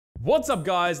What's up,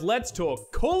 guys? Let's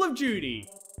talk Call of Duty.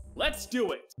 Let's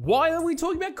do it. Why are we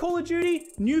talking about Call of Duty?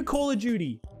 New Call of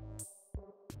Duty.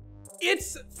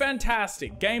 It's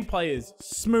fantastic. Gameplay is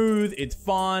smooth, it's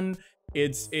fun,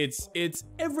 it's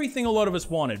everything a lot of us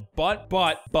wanted, but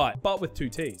with two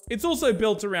T's. It's also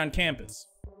built around campers.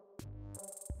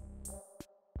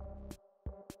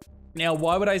 Now,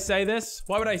 why would I say this?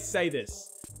 Why would I say this?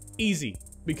 Easy.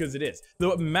 Because it is.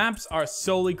 The maps are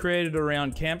solely created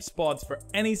around camp spots for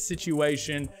any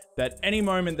situation, that any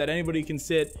moment that anybody can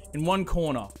sit in one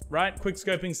corner, right? Quick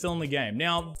scoping still in the game.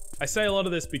 Now, I say a lot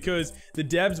of this because the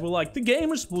devs were like, the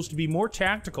game is supposed to be more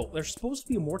tactical. They're supposed to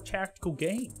be a more tactical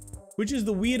game. Which is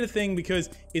the weirder thing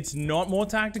because it's not more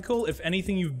tactical. If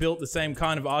anything, you've built the same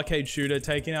kind of arcade shooter,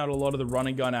 taking out a lot of the run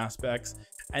and gun aspects,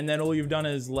 and then all you've done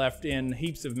is left in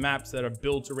heaps of maps that are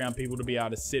built around people to be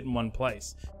able to sit in one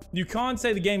place. You can't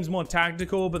say the game's more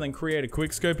tactical, but then create a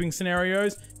quick scoping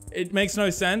scenarios. It makes no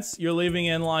sense. You're leaving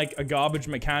in like a garbage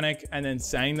mechanic and then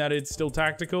saying that it's still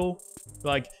tactical.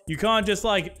 Like, you can't just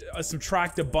like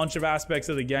subtract a bunch of aspects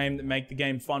of the game that make the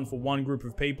game fun for one group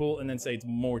of people and then say it's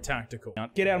more tactical. Now,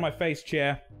 get out of my face,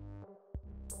 chair.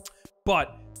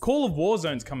 But Call of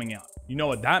Warzone's coming out. You know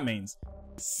what that means?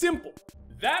 Simple.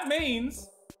 That means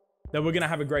that we're gonna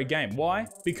have a great game. Why?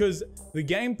 Because the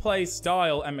gameplay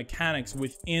style and mechanics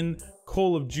within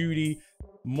Call of Duty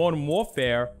Modern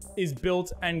Warfare is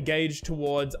built and gauged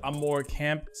towards a more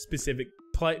camp-specific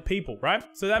people, right?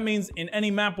 So that means in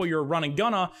any map where you're a running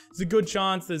gunner, there's a good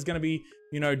chance there's gonna be,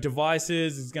 you know,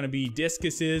 devices, there's gonna be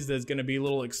discuses, there's gonna be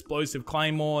little explosive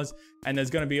claymores, and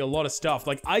there's gonna be a lot of stuff.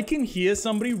 Like, I can hear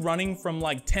somebody running from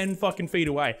like 10 fucking feet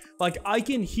away. Like, I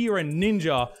can hear a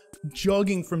ninja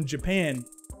jogging from Japan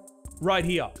right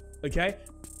here, okay?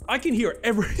 I can hear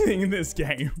everything in this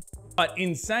game. But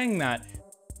in saying that,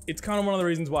 it's kind of one of the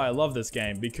reasons why I love this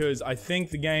game, because I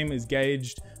think the game is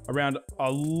gauged around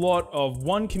a lot of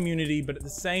one community, but at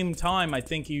the same time, I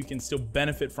think you can still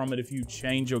benefit from it if you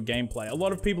change your gameplay. A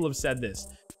lot of people have said this.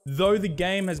 Though the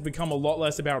game has become a lot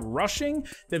less about rushing,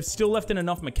 they've still left in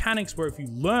enough mechanics where if you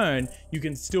learn, you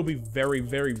can still be very,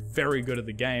 very, very good at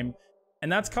the game.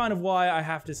 And that's kind of why I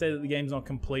have to say that the game's not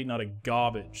complete, not a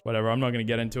garbage. Whatever, I'm not gonna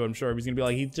get into it. I'm sure he's gonna be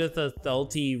like, he's just a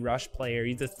salty rush player.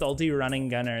 He's a salty running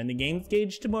gunner. And the game's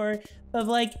gauged to more of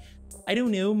like, I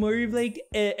don't know, more of like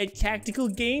a tactical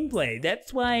gameplay.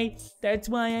 That's why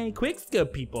I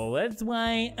quickscope people. That's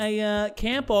why I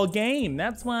camp all game.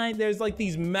 That's why there's like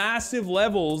these massive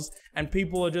levels and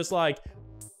people are just like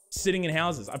sitting in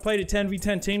houses. I played a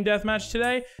 10v10 team deathmatch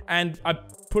today and I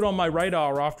put on my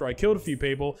radar after I killed a few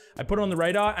people. I put it on the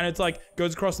radar and it's like,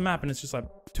 goes across the map and it's just like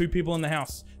 2 people in the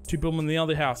house, 2 people in the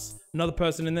other house, another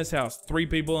person in this house, 3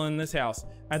 people in this house.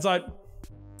 And it's like,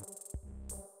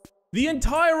 the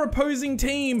entire opposing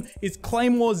team is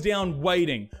claymores down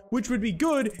waiting, which would be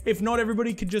good if not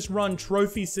everybody could just run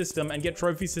trophy system and get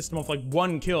trophy system off like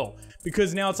 1 kill.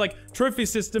 Because now it's like trophy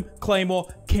system, claymore,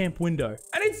 camp window.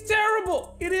 And it's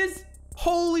terrible. It is.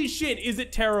 Holy shit, is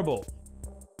it terrible.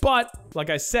 But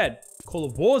like I said, Call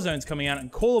of Warzone's coming out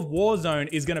and Call of Warzone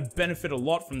is gonna benefit a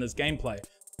lot from this gameplay.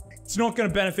 It's not gonna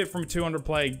benefit from a 200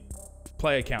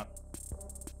 player count.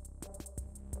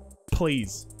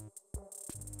 Please.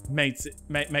 Make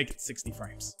it 60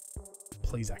 frames.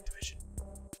 Please, Activision.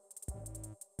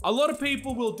 A lot of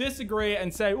people will disagree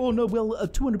and say, oh no, well,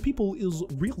 200 people is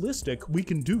realistic. We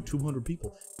can do 200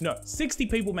 people. No, 60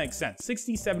 people makes sense.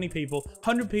 60, 70 people,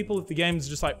 100 people if the game's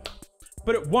just like,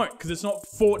 but it won't because it's not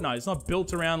Fortnite. It's not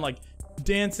built around like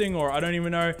dancing or I don't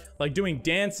even know, like doing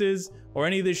dances or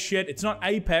any of this shit. It's not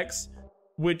Apex,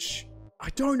 which I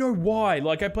don't know why.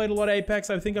 Like, I played a lot of Apex.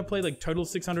 I think I played like total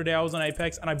 600 hours on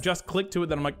Apex and I've just clicked to it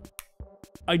that I'm like,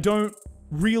 I don't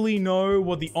really know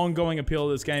what the ongoing appeal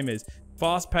of this game is.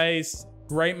 Fast pace,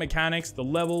 great mechanics, the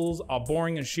levels are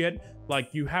boring as shit. Like,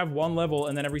 you have one level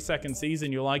and then every second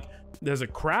season you're like, there's a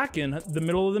crack in the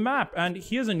middle of the map and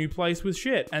here's a new place with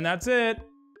shit and that's it.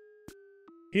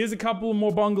 Here's a couple of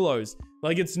more bungalows.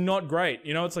 Like, it's not great.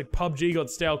 You know, it's like PUBG got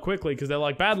stale quickly because they're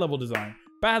like bad level design.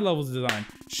 Bad levels design,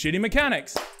 shitty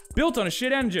mechanics, built on a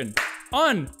shit engine,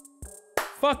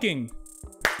 fucking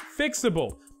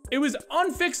fixable. It was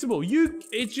unfixable. You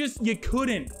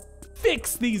couldn't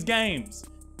fix these games.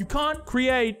 You can't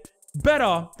create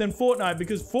better than Fortnite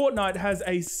because Fortnite has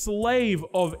a slave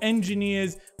of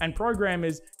engineers and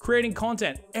programmers creating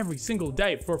content every single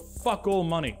day for fuck all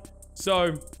money.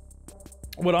 So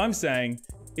what I'm saying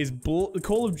is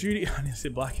Call of Duty, I need to say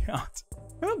Blackout.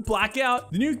 Remember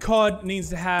Blackout? The new COD needs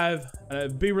to have,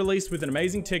 be released with an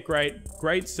amazing tick rate,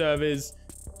 great servers,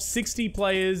 60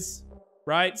 players,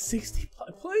 right? 60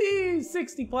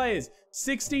 players,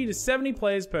 60 to 70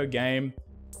 players per game.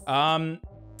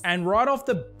 And right off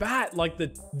the bat, like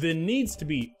there needs to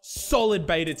be solid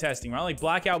beta testing, right? Like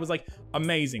Blackout was like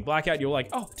amazing. Blackout, you're like,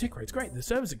 oh, the tick rate's great, the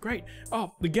servers are great.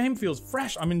 Oh, the game feels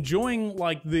fresh. I'm enjoying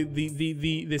like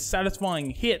the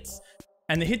satisfying hits,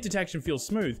 and the hit detection feels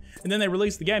smooth. And then they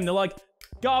release the game, they're like,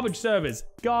 garbage servers,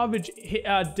 garbage hit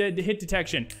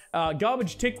detection,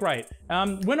 garbage tick rate.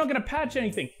 We're not gonna patch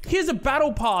anything. Here's a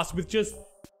battle pass with just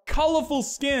colorful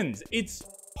skins. It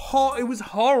was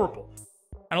horrible.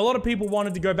 And a lot of people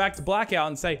wanted to go back to Blackout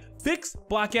and say, fix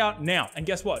Blackout now. And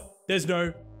guess what? There's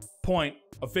no point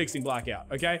of fixing Blackout,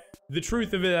 okay? The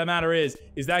truth of the matter is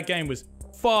that game was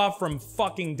far from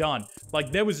fucking done.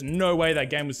 Like, there was no way that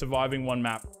game was surviving one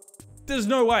map. There's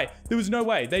no way. There was no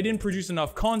way. They didn't produce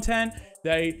enough content.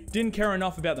 They didn't care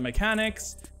enough about the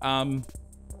mechanics.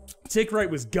 Tick rate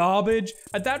was garbage.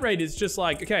 At that rate, it's just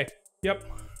like, okay, yep,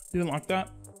 didn't like that.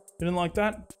 Didn't like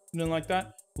that. Didn't like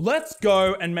that. Let's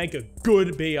go and make a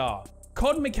good BR.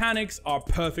 COD mechanics are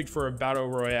perfect for a battle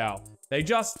royale. They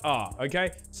just are,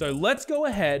 okay? So let's go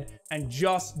ahead and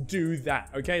just do that,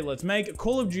 okay? Let's make a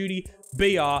Call of Duty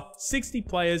BR, 60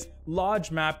 players, large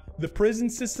map. The prison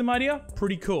system idea,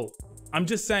 pretty cool. I'm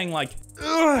just saying, like,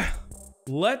 ugh.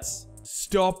 Let's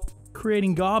stop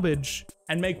creating garbage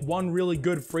and make one really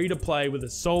good free-to-play with a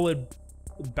solid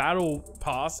battle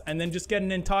pass, and then just get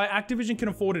an entire... Activision can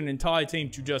afford an entire team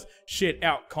to just shit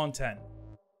out content.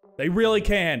 They really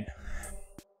can.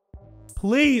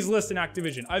 Please listen,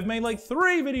 Activision. I've made like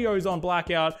 3 videos on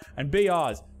Blackout and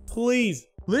BRs. Please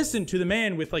listen to the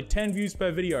man with like 10 views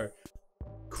per video.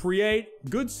 Create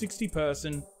good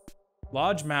 60-person,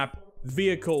 large map,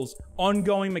 vehicles,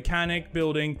 ongoing mechanic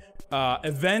building,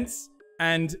 events,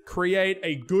 and create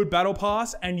a good battle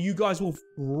pass, and you guys will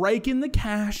rake in the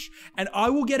cash, and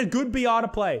I will get a good BR to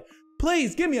play.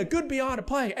 Please give me a good BR to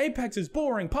play. Apex is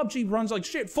boring. PUBG runs like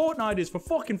shit. Fortnite is for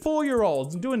fucking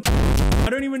 4-year-olds and doing... I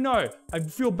don't even know. I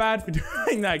feel bad for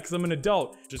doing that because I'm an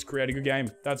adult. Just create a good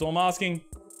game. That's all I'm asking.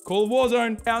 Call of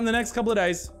Warzone out in the next couple of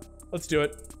days. Let's do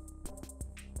it.